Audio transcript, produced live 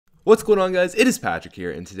What's going on, guys? It is Patrick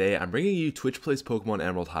here, and today I'm bringing you Twitch Plays Pokemon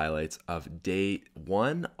Emerald highlights of day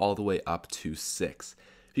 1 all the way up to 6.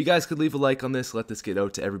 If you guys could leave a like on this, let this get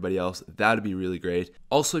out to everybody else, that would be really great.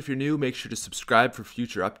 Also, if you're new, make sure to subscribe for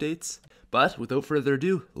future updates. But without further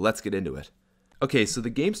ado, let's get into it. Okay, so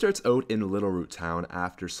the game starts out in Little Root Town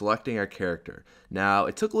after selecting our character. Now,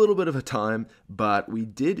 it took a little bit of a time, but we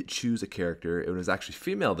did choose a character. It was actually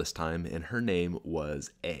female this time, and her name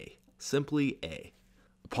was A. Simply A.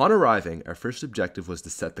 Upon arriving, our first objective was to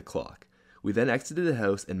set the clock. We then exited the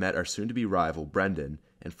house and met our soon-to-be rival, Brendan,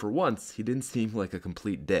 and for once, he didn't seem like a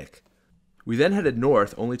complete dick. We then headed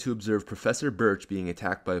north, only to observe Professor Birch being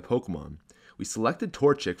attacked by a Pokemon. We selected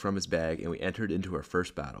Torchic from his bag, and we entered into our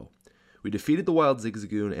first battle. We defeated the wild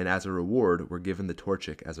Zigzagoon, and as a reward, were given the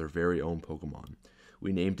Torchic as our very own Pokemon.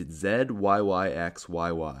 We named it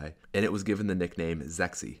ZYYXYY, and it was given the nickname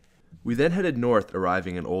Zexy. We then headed north,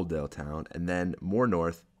 arriving in Oldale Town, and then more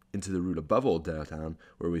north into the route above Oldale Town,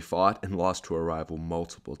 where we fought and lost to our rival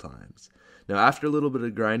multiple times. Now, after a little bit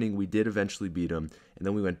of grinding, we did eventually beat him, and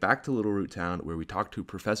then we went back to Little Root Town, where we talked to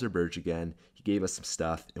Professor Birch again. He gave us some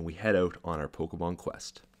stuff, and we head out on our Pokemon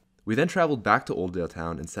quest. We then traveled back to Oldale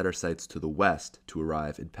Town and set our sights to the west to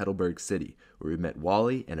arrive in Petalburg City, where we met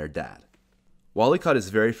Wally and our dad. Wally caught his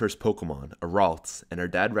very first Pokemon, a Ralts, and our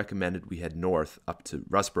dad recommended we head north up to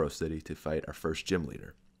Rustboro City to fight our first gym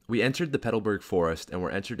leader. We entered the Petalburg Forest and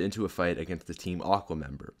were entered into a fight against the Team Aqua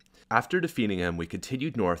member. After defeating him, we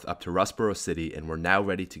continued north up to Rustboro City and were now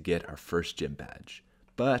ready to get our first gym badge.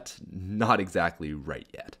 But not exactly right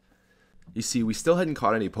yet. You see, we still hadn't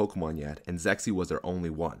caught any Pokemon yet, and Zexy was our only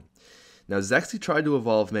one. Now, Zexy tried to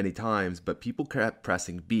evolve many times, but people kept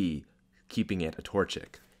pressing B, keeping it a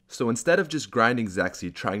Torchic. So instead of just grinding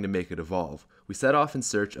Zexy trying to make it evolve, we set off in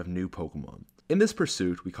search of new Pokemon. In this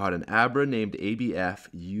pursuit, we caught an Abra named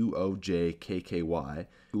ABFUOJKKY,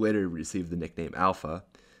 who later received the nickname Alpha,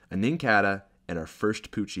 a Nincada, and our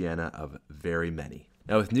first Poochyena of very many.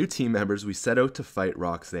 Now, with new team members, we set out to fight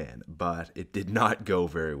Roxanne, but it did not go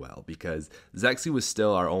very well because Zexy was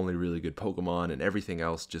still our only really good Pokemon and everything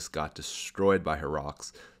else just got destroyed by her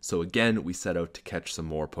rocks. So again, we set out to catch some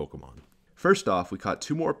more Pokemon. First off, we caught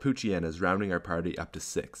 2 more Poochyenas, rounding our party up to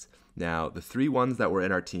 6. Now, the 3 ones that were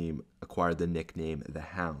in our team acquired the nickname the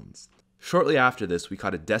Hounds. Shortly after this, we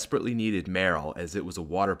caught a desperately needed Marill, as it was a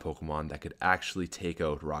water Pokemon that could actually take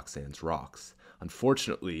out Roxanne's rocks.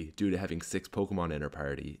 Unfortunately, due to having 6 Pokemon in our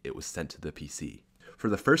party, it was sent to the PC. For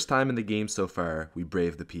the first time in the game so far, we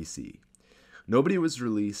braved the PC. Nobody was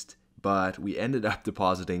released, but we ended up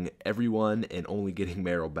depositing everyone and only getting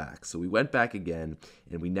Marill back. So we went back again,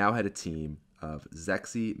 and we now had a team of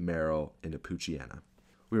Zexy, Marill, and a Poochyena.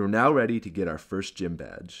 We were now ready to get our first gym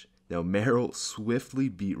badge. Now, Marill swiftly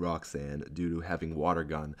beat Roxanne due to having Water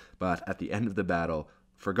Gun, but at the end of the battle,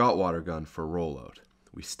 forgot Water Gun for rollout.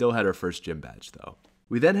 We still had our first gym badge, though.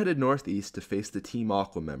 We then headed northeast to face the Team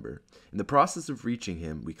Aqua member. In the process of reaching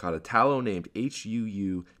him, we caught a Tallow named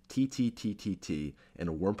HUUTTTTT and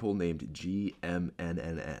a Wurmple named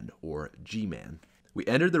GMNNN, or G-Man. We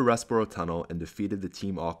entered the Rustboro Tunnel and defeated the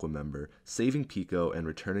Team Aqua member, saving Pico and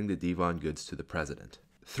returning the Devon goods to the president.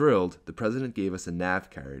 Thrilled, the president gave us a nav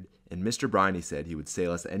card, and Mr. Briney said he would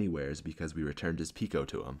sail us anywheres because we returned his Pico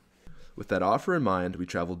to him. With that offer in mind, we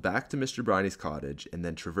traveled back to Mr. Briney's cottage and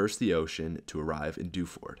then traversed the ocean to arrive in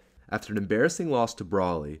Dewford. After an embarrassing loss to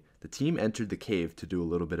Brawley, the team entered the cave to do a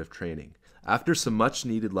little bit of training. After some much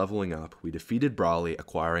needed leveling up, we defeated Brawley,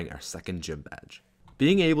 acquiring our second gym badge.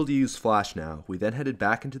 Being able to use Flash now, we then headed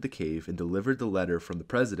back into the cave and delivered the letter from the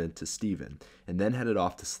president to Steven, and then headed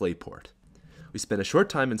off to Slayport. We spent a short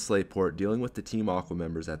time in Slayport dealing with the Team Aqua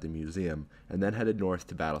members at the museum, and then headed north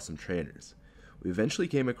to battle some trainers. We eventually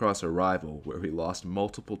came across a rival where we lost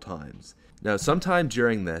multiple times. Now, sometime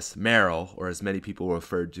during this, Marill, or as many people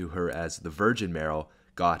referred to her as the Virgin Marill,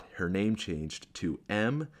 got her name changed to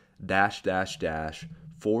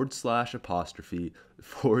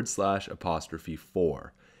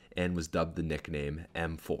M-//4/ and was dubbed the nickname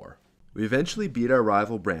M4. We eventually beat our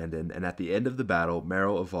rival Brandon, and at the end of the battle,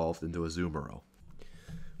 Marill evolved into a Azumarill.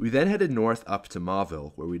 We then headed north up to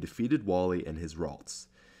Mauville, where we defeated Wally and his Ralts.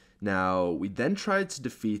 Now, we then tried to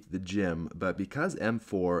defeat the gym, but because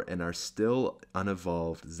M4 and our still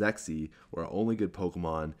unevolved Zexy were our only good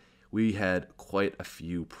Pokemon, we had quite a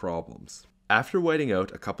few problems. After waiting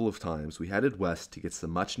out a couple of times, we headed west to get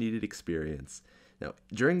some much needed experience. Now,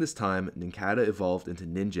 during this time, Nincada evolved into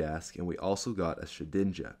Ninjask, and we also got a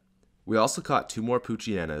Shedinja. We also caught 2 more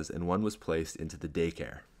Poochyenas, and one was placed into the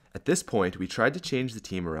daycare. At this point, we tried to change the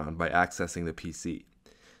team around by accessing the PC.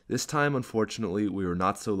 This time, unfortunately, we were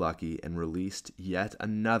not so lucky and released yet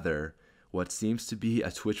another what seems to be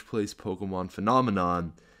a Twitch Plays Pokemon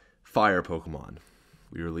phenomenon, Fire Pokemon.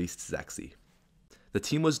 We released Zexy. The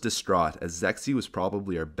team was distraught as Zexy was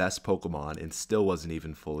probably our best Pokemon and still wasn't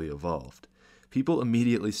even fully evolved. People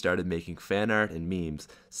immediately started making fan art and memes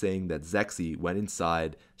saying that Zexy went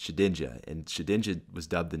inside Shedinja, and Shedinja was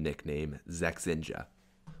dubbed the nickname Zexinja.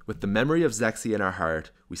 With the memory of Zexy in our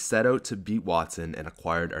heart, we set out to beat Watson and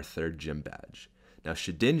acquired our 3rd gym badge. Now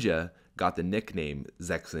Shedinja got the nickname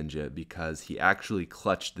Zexinja because he actually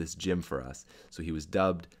clutched this gym for us, so he was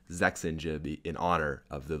dubbed Zexinja in honor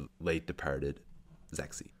of the late departed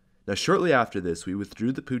Zexy. Now shortly after this, we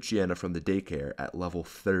withdrew the Poochyena from the daycare at level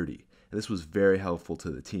 30, and this was very helpful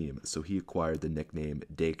to the team, so he acquired the nickname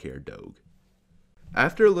Daycare Dog.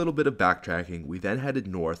 After a little bit of backtracking, we then headed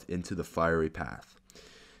north into the Fiery Path.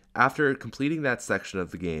 After completing that section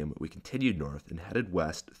of the game, we continued north and headed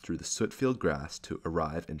west through the Sootfield Grass to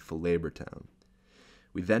arrive in Falabra Town.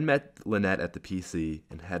 We then met Lynette at the PC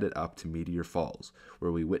and headed up to Meteor Falls,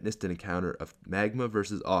 where we witnessed an encounter of Magma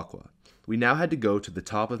versus Aqua. We now had to go to the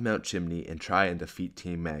top of Mount Chimney and try and defeat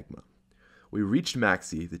Team Magma. We reached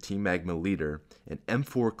Maxie, the Team Magma leader, and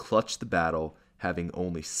M4 clutched the battle, having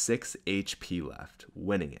only 6 HP left,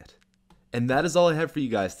 winning it. And that is all I have for you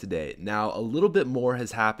guys today. Now, a little bit more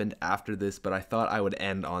has happened after this, but I thought I would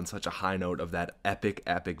end on such a high note of that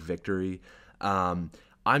epic victory.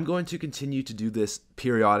 I'm going to continue to do this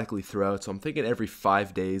periodically throughout, so I'm thinking every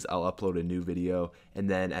 5 days I'll upload a new video, and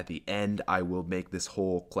then at the end I will make this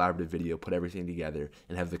whole collaborative video, put everything together,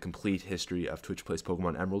 and have the complete history of Twitch Plays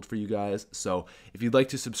Pokemon Emerald for you guys. So if you'd like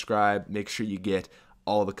to subscribe, make sure you get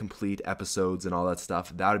all the complete episodes and all that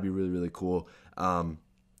stuff. That would be really, really cool.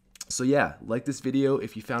 So yeah, like this video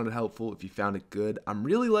if you found it helpful, if you found it good. I'm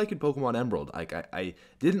really liking Pokemon Emerald. Like I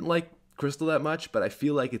didn't like Crystal that much, but I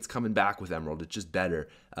feel like it's coming back with Emerald. It's just better,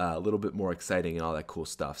 a little bit more exciting and all that cool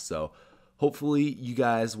stuff. So hopefully you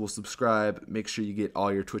guys will subscribe. Make sure you get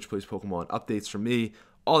all your Twitch Plays Pokemon updates from me,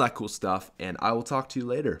 all that cool stuff, and I will talk to you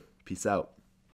later. Peace out.